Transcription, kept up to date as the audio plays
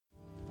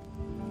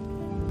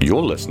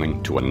You're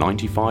listening to a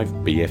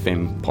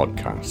 95BFM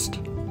podcast.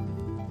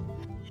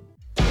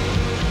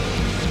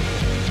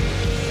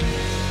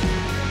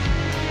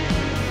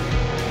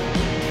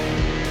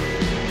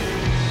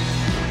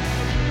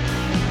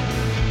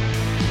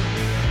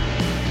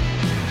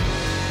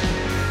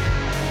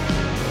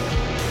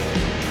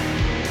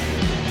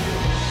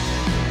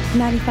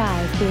 I'm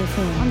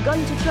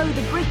going to throw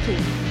the bricky.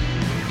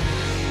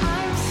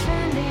 I'm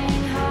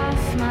spending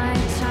half my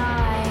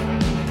time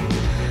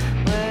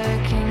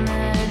working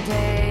the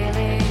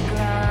daily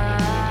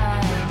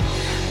grind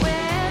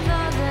with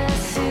all the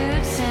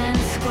suits and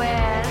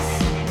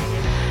squares.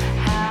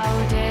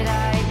 How did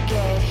I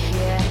get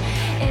here?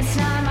 It's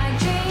not my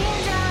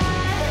dream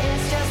job,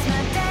 it's just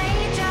my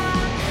day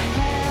job.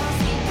 Helps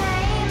me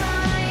pay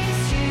my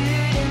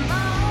student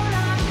loan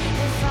off.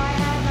 If I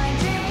had my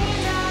dream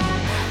job,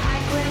 I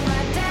quit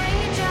my day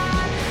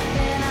job,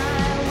 then I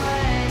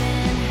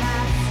wouldn't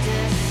have to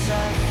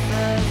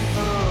suffer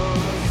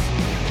fools.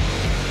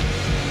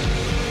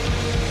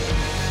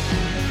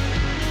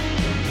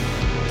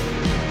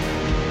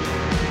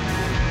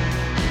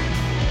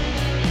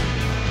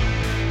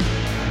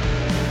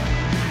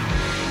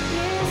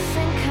 You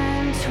think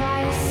I'm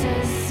twice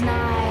as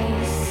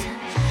nice,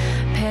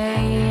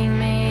 paying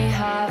me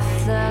half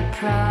the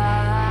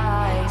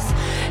price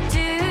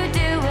to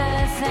do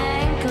a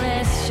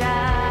thankless job.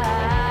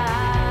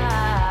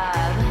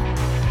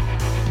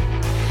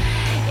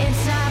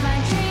 It's not my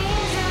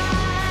dream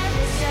job,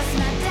 it's just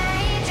my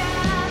day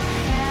job.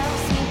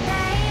 Helps me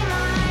pay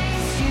my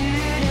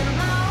student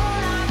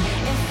loan off.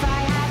 If I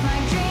had my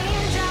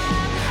dream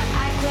job, I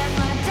quit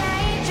my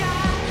day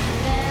job,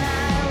 then I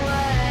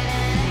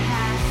wouldn't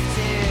have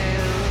to.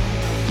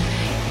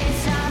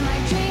 It's not my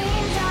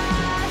dream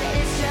job,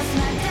 it's just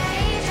my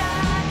day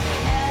job.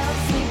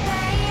 Helps me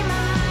pay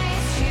my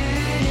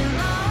student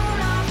loan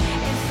off.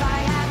 If I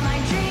had my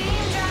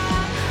dream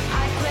job, I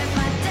quit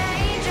my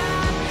day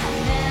job,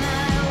 then I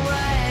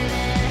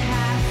wouldn't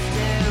have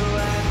to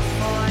work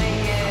for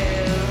you.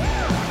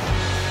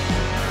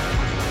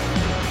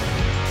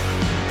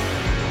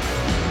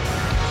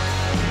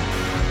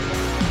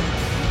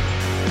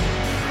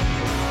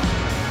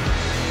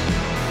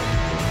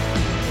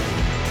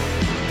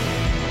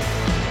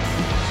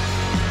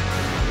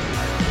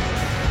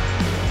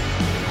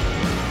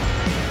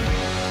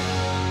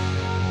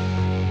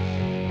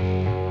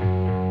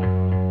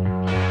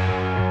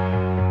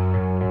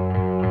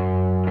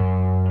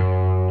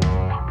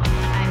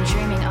 I'm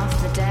dreaming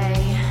of the day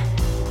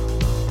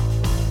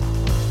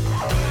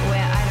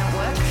where I don't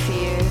work for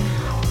you.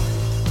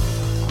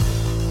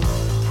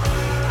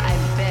 I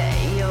bet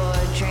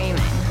you're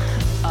dreaming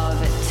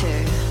of it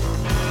too.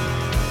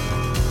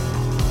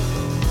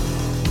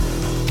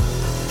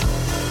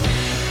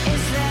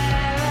 Is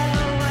there a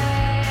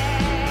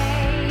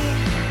way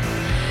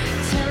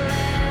to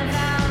live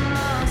out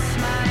most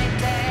my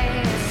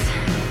days?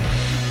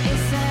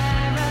 Is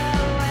there a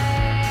way?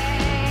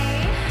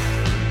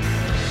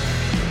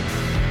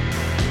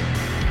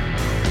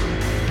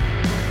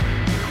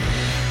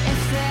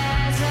 If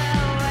there's a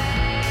way,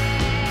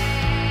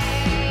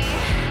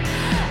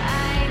 I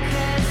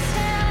could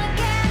still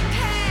get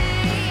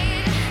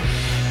paid.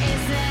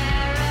 Is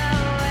there a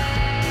way?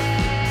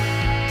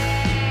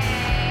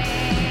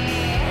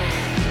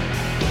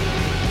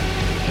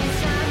 It's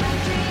not my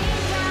dream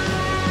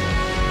job,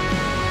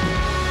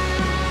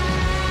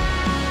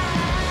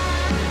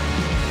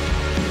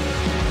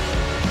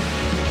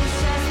 it's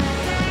just my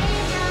day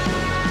job.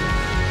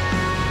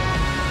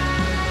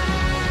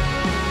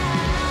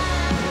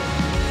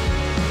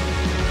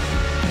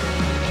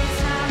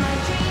 It's not my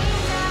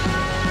dream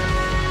job.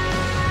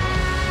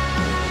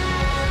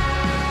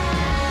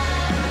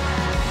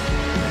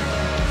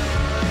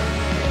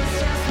 It's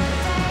just my day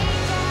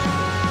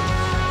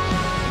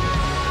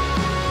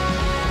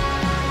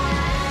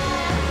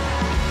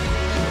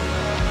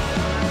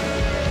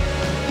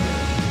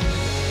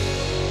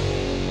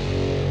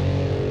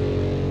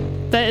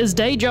That is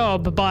Day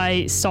Job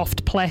by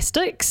Soft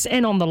Plastics.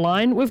 And on the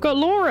line, we've got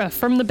Laura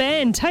from the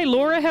band. Hey,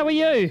 Laura, how are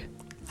you?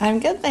 I'm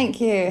good, thank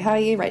you. How are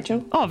you,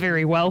 Rachel? Oh,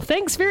 very well,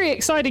 thanks. Very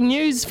exciting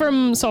news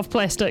from Soft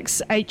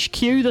Plastics HQ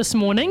this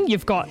morning.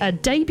 You've got a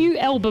debut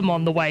album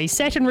on the way,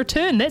 Saturn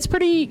Return. That's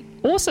pretty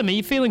awesome. Are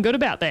you feeling good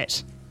about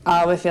that?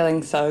 We're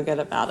feeling so good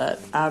about it,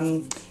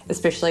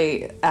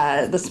 especially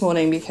this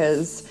morning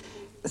because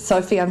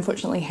Sophie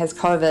unfortunately has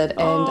COVID,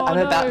 and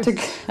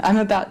I'm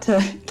about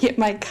to get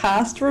my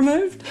cast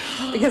removed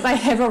because I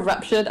have a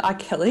ruptured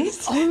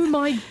Achilles. Oh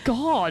my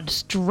God,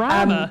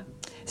 drama.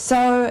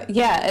 So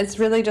yeah, it's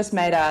really just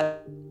made a.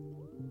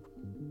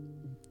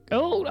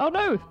 Oh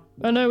no.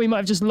 Oh no, we might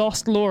have just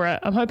lost Laura.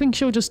 I'm hoping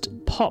she'll just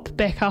pop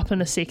back up in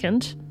a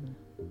second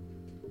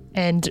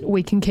and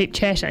we can keep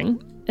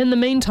chatting. In the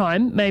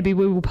meantime, maybe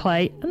we will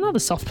play another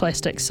Soft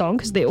Plastics song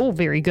because they're all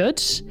very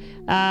good.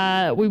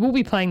 We will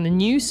be playing the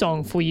new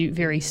song for you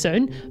very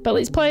soon, but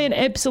let's play an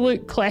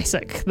absolute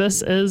classic.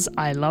 This is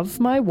I Love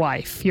My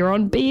Wife. You're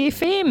on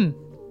BFM.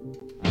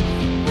 We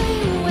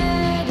were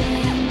wed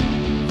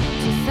in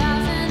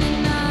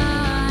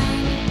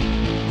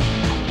 2009.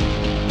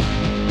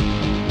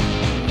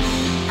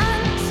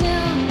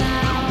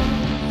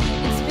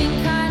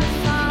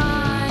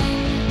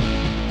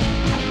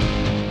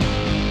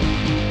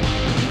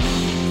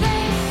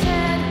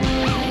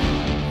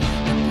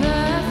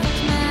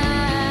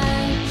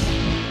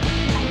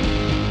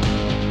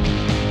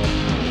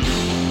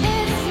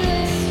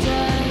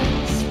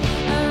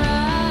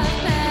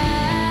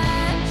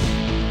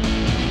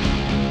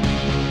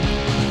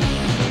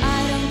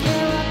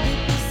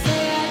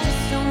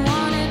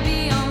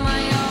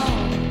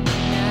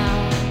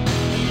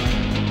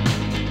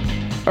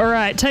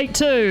 right, take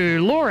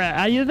 2. Laura,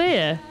 are you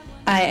there?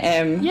 I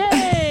am.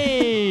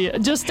 Yay!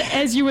 Just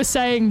as you were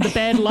saying, the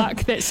bad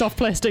luck that Soft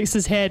Plastics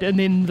has had and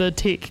then the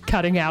tech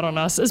cutting out on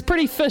us is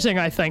pretty fitting,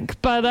 I think.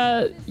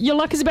 But your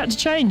luck is about to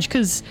change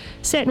because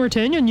Saturn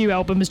Return, your new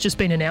album, has just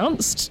been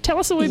announced. Tell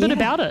us a wee bit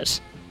about it.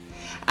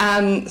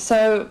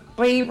 So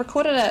we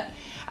recorded it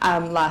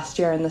last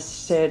year in the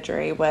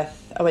Surgery,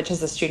 which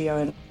is a studio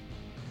in.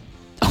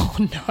 Oh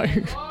no!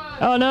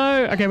 Oh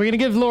no! Okay, we're gonna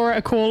give Laura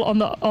a call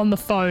on the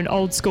phone,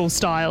 old school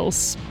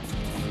styles.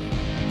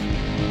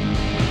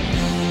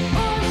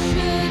 Or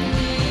should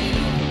we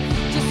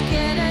just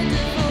get a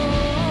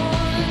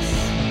divorce?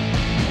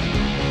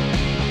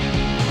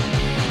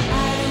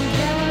 I don't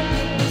care what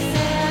people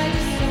say, I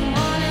just don't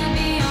wanna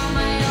be on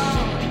my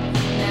own.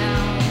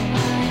 Now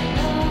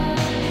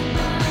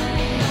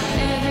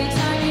every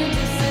time you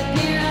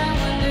disappear, I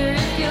wonder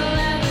if you'll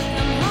ever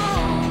come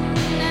home.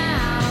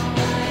 Now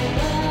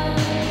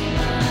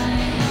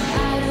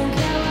I don't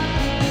care what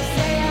people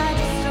say, I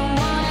just don't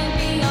wanna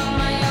be on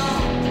my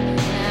own.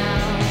 Now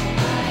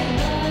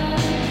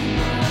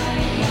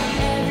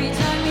every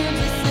time you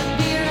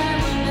disappear, I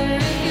wonder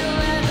if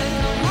you'll ever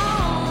come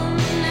home.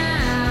 Now.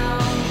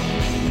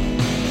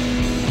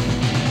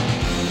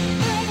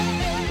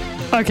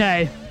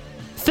 Okay,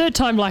 third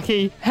time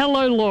lucky.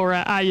 Hello,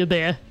 Laura. Are you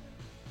there?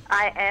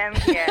 I am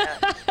here.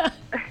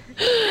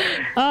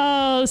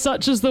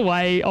 Such is the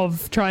way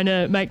of trying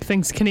to make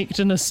things connect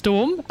in a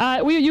storm.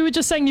 You were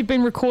just saying you've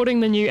been recording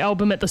the new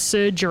album at the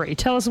Surgery.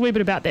 Tell us a wee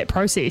bit about that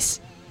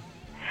process.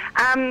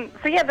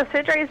 The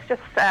Surgery is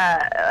just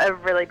a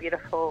really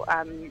beautiful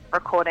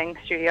recording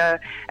studio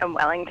in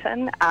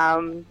Wellington,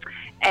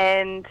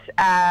 and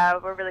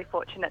we're really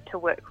fortunate to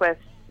work with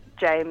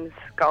James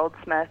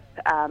Goldsmith,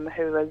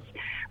 who was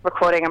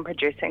recording and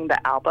producing the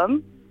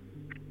album.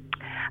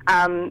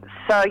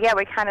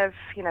 We kind of,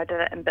 did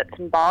it in bits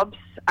and bobs,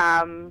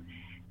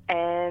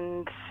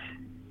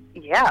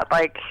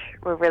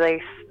 we're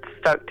really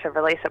stoked to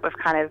release it. We've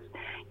kind of,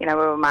 we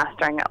were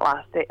mastering it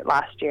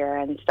last year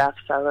and stuff,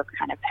 so we've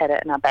kind of had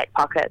it in our back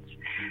pockets.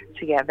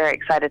 So yeah, very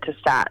excited to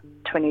start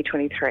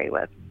 2023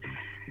 with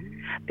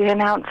the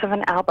announce of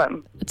an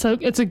album.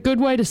 It's a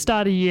good way to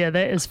start a year,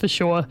 that is for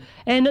sure.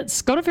 And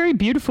it's got a very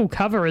beautiful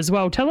cover as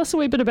well. Tell us a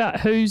wee bit about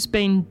who's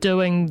been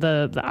doing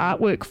the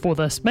artwork for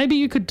this. Maybe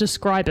you could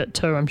describe it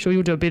too. I'm sure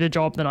you'll do a better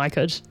job than I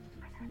could.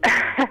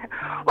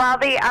 Well,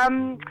 the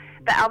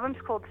album's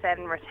called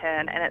Saturn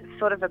Return, and it's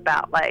sort of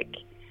about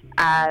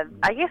I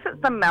guess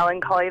it's the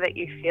melancholy that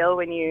you feel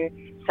when you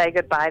say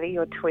goodbye to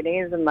your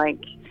 20s and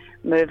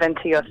move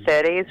into your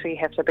 30s, where you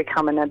have to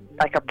become a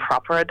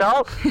proper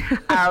adult.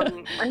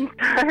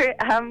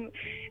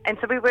 And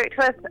so we worked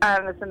with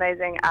this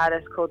amazing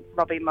artist called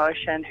Robbie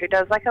Motion, who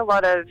does a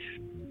lot of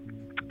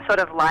sort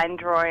of line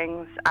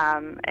drawings,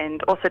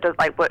 and also does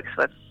works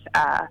with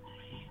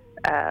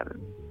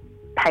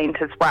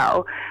paint as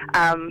well.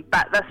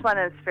 But this one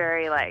is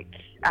very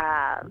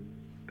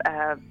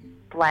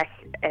black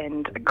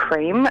and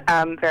cream,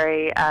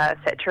 very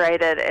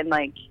saturated and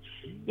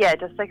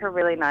just a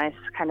really nice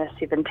kind of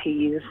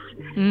 70s.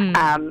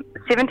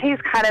 70s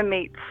kind of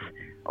meets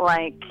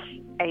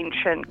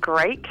ancient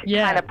Greek,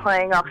 kind of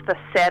playing off the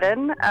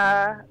Saturn,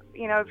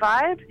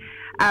 vibe.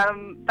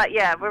 But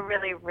yeah, we're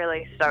really,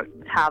 really stoked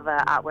with how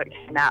the artwork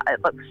came out.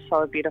 It looks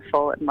so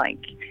beautiful and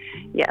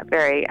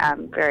very,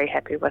 very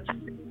happy with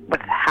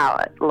how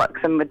it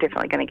looks, and we're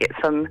definitely going to get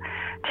some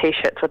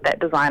t-shirts with that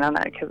design on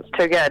it because it's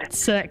too good.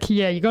 Sick.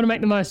 Yeah, you got to make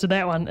the most of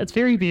that one. It's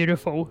very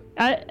beautiful.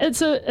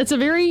 It's a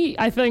very,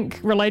 I think,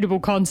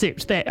 relatable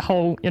concept, that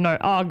whole,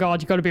 oh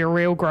God, you got to be a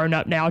real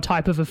grown-up now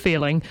type of a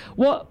feeling.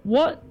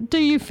 What do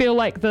you feel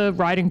like the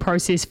writing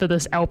process for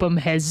this album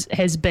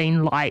has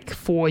been like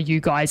for you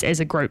guys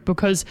as a group?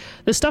 Because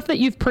the stuff that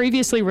you've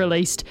previously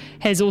released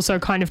has also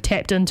kind of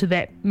tapped into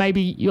that,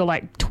 maybe your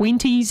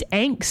 20s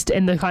angst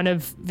and the kind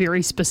of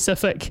very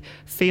specific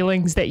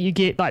feelings that you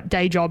get.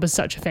 Day Job is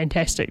such a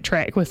fantastic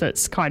track with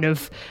its kind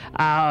of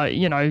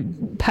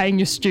paying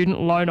your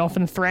student loan off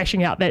and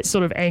thrashing out that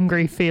sort of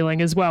angry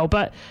feeling as well.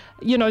 But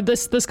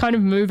this kind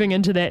of moving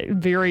into that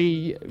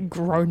very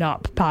grown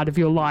up part of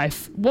your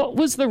life, what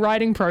was the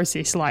writing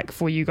process like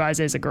for you guys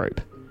as a group?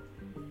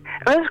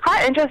 It was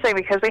quite interesting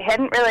because we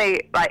hadn't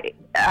really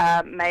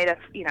made this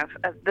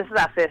is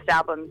our first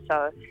album,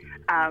 so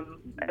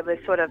it was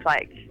sort of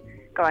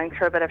going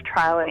through a bit of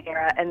trial and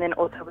error, and then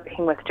also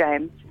working with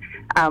James,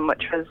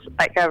 which was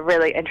a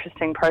really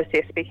interesting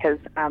process because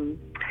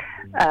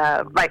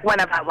one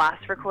of our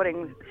last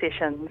recording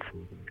sessions,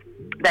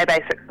 they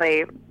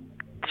basically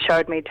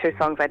showed me 2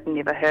 songs I'd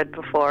never heard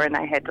before, and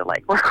I had to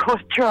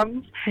record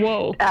drums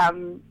Whoa.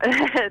 To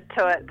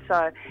it.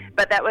 So,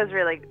 but that was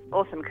really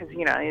awesome because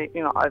you're not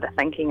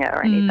overthinking it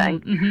or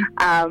anything.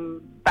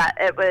 But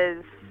it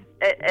was.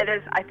 It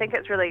is. I think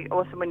it's really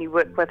awesome when you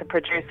work with a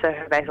producer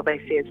who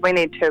basically says, "We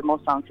need 2 more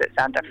songs that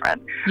sound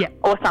different,"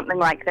 or something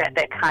like that.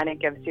 That kind of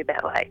gives you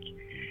that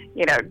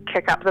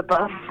kick up the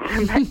bum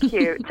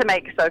to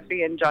make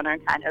Sophie and Jono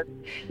kind of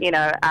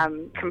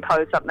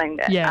compose something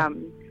that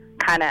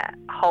kind of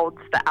holds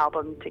the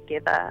album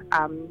together.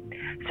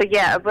 So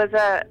yeah, it was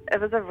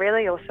a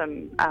really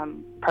awesome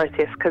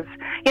process because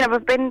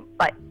we've been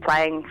like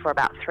playing for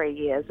about 3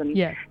 years, and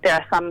there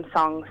are some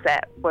songs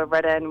that were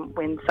written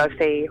when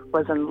Sophie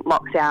was in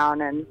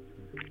lockdown, and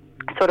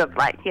sort of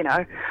like we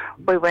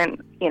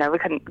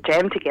couldn't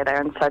jam together,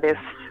 and so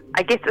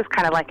I guess there's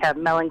kind of like a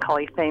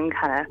melancholy theme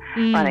kind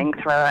of running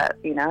through it,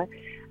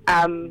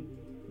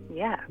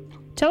 yeah.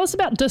 Tell us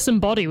about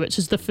Disembody, which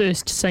is the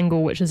first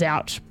single which is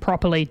out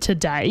properly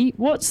today.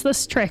 What's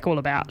this track all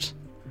about?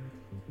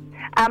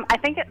 I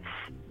think it's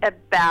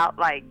about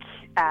like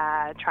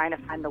trying to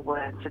find the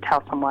words to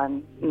tell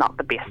someone not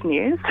the best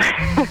news.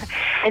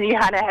 And you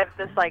kind of have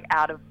this like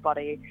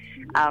out-of-body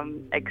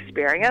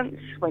experience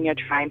when you're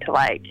trying to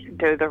like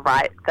do the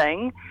right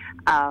thing,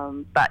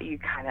 but you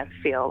kind of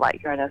feel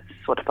like you're in a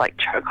sort of like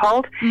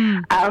chokehold.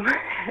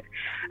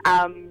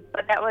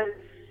 But that was,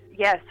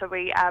 so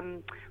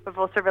we've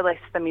also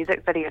released the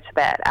music video to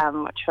that,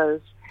 which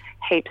was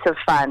heaps of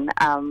fun.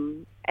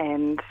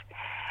 And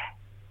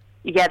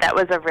that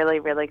was a really,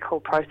 really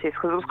cool process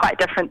because it was quite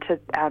different to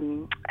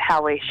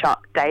how we shot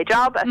Day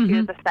Job. A few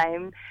of the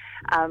same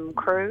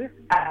crew,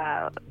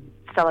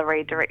 Stella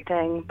Reid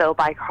directing, Bill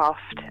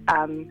Bycroft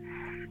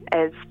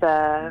as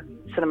the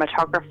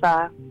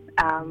cinematographer.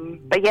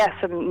 But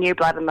some new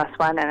blood in this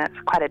one, and it's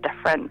quite a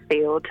different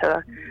feel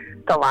to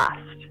the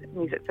last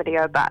music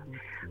video, but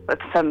with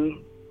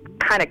some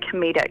kind of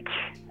comedic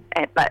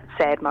but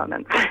sad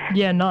moments.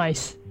 Yeah,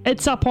 nice.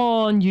 It's up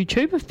on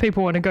YouTube if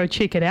people want to go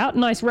check it out.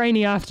 Nice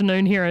rainy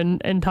afternoon here in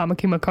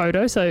Tamaki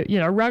Makaurau. So,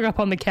 rug up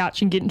on the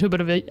couch and get into a bit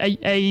of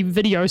a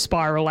video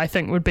spiral, I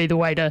think would be the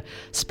way to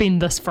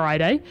spend this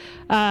Friday.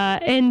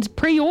 And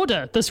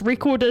pre-order this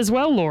record as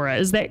well, Laura.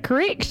 Is that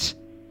correct?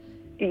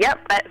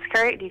 Yep, that's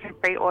correct. You can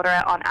pre-order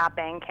it on our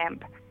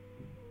Bandcamp.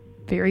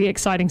 Very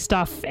exciting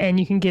stuff, and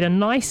you can get a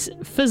nice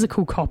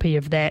physical copy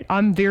of that.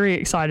 I'm very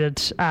excited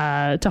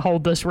to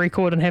hold this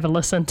record and have a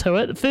listen to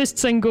it. The first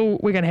single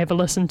we're going to have a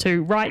listen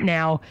to right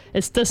now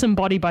is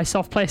Disembody by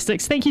Soft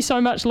Plastics. Thank you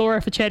so much, Laura,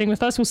 for chatting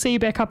with us. We'll see you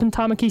back up in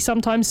Tamaki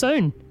sometime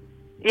soon.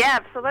 Yeah,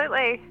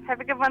 absolutely.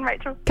 Have a good one,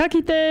 Rachel. Ka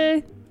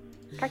kite.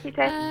 Ka kite.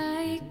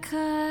 I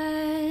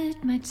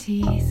cut my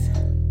teeth.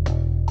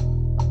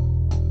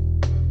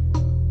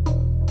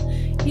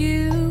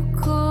 You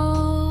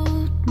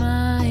called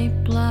my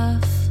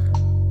bluff,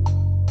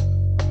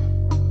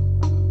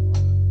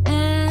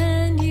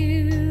 and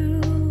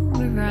you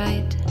were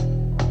right.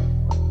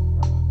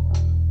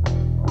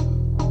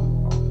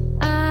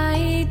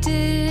 I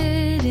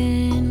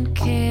didn't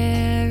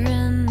care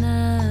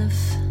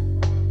enough.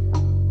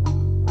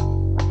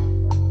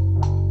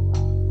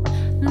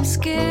 I'm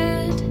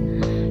scared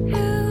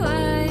who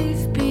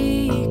I've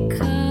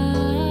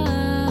become.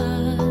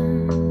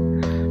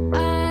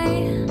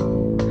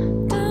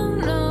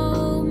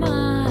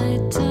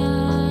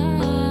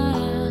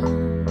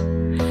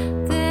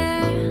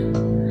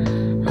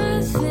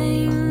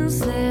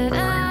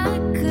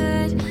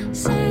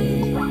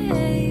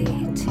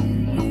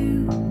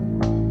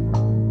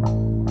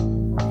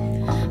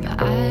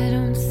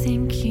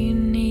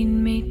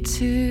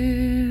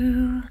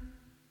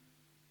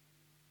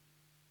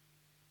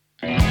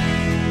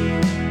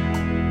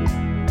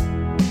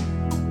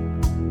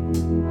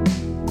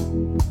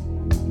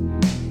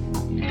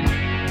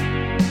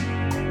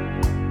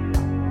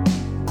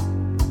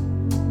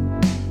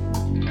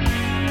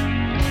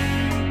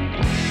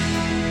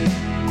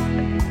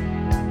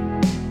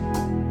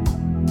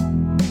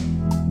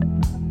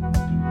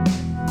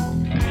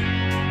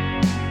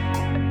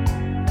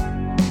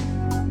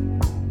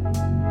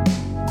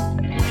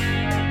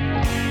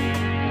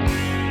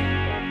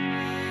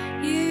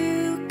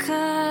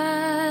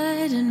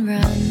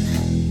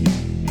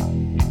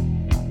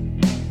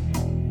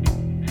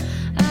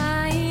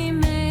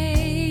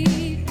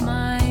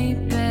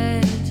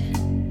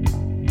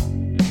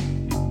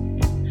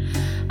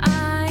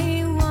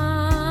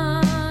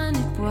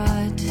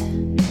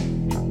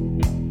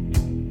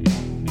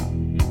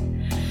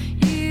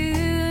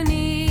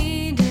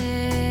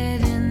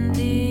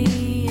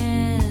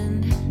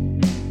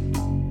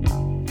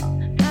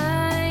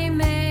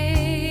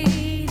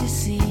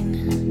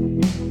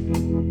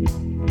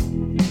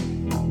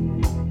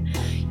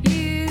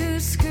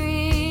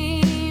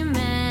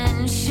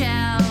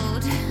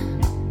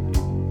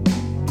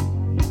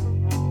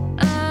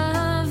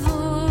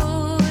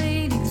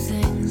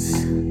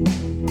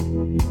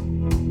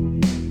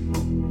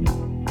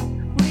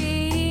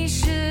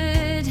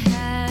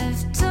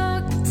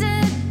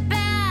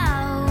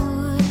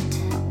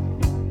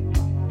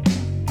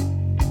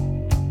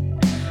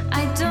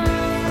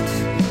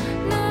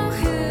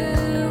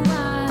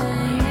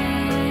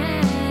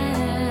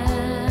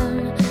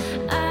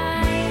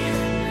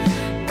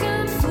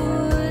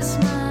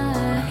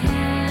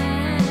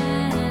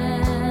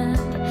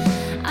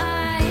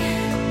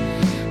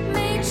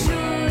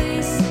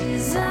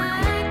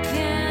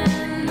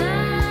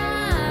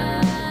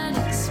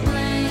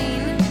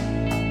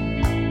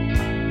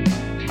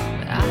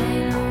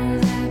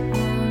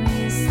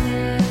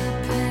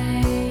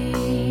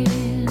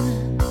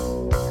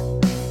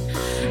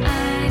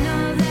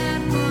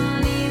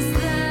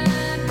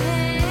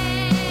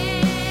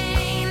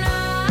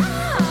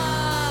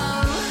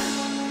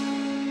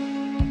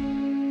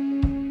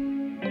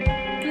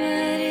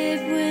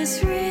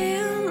 is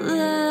real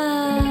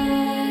love.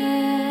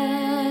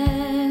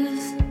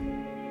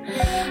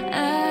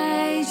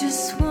 I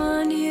just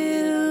want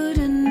you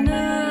to know.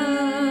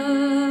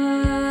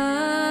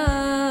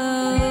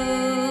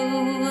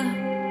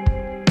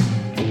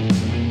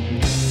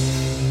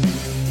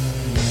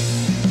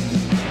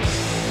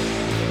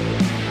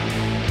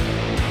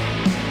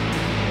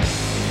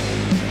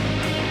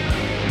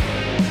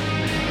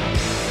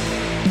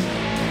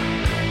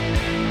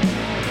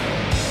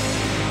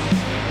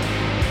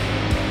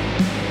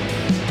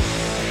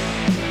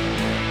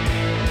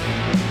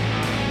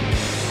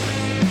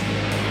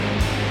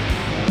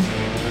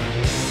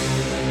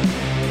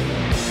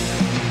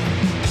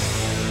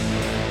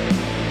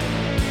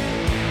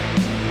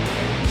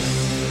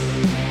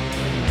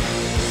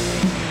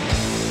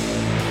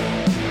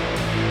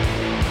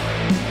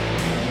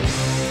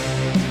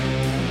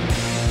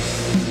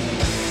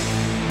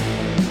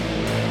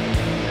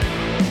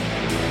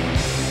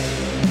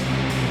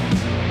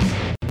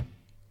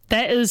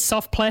 That is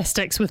Soft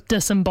Plastics with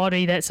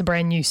Disembody. That's a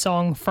brand new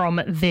song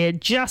from their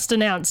just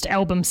announced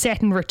album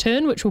Saturn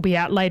Return, which will be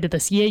out later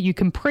this year. You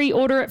can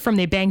pre-order it from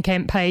their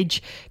Bandcamp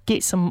page.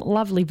 Get some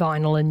lovely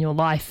vinyl in your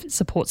life.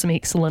 Support some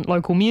excellent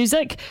local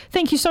music.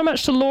 Thank you so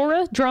much to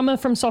Laura, drummer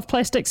from Soft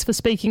Plastics, for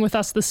speaking with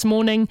us this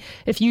morning.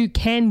 If you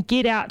can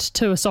get out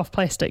to a Soft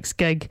Plastics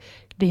gig,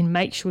 then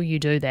make sure you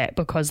do that,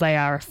 because they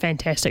are a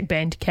fantastic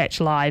band to catch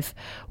live.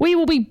 We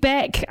will be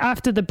back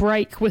after the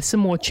break with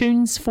some more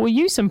tunes for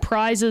you, some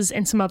prizes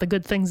and some other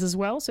good things as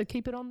well, so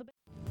keep it on the...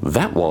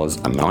 That was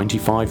a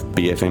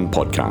 95BFM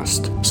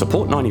podcast.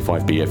 Support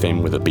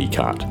 95BFM with a B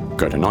card.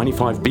 Go to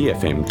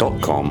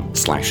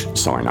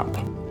 95BFM.com/sign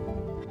up.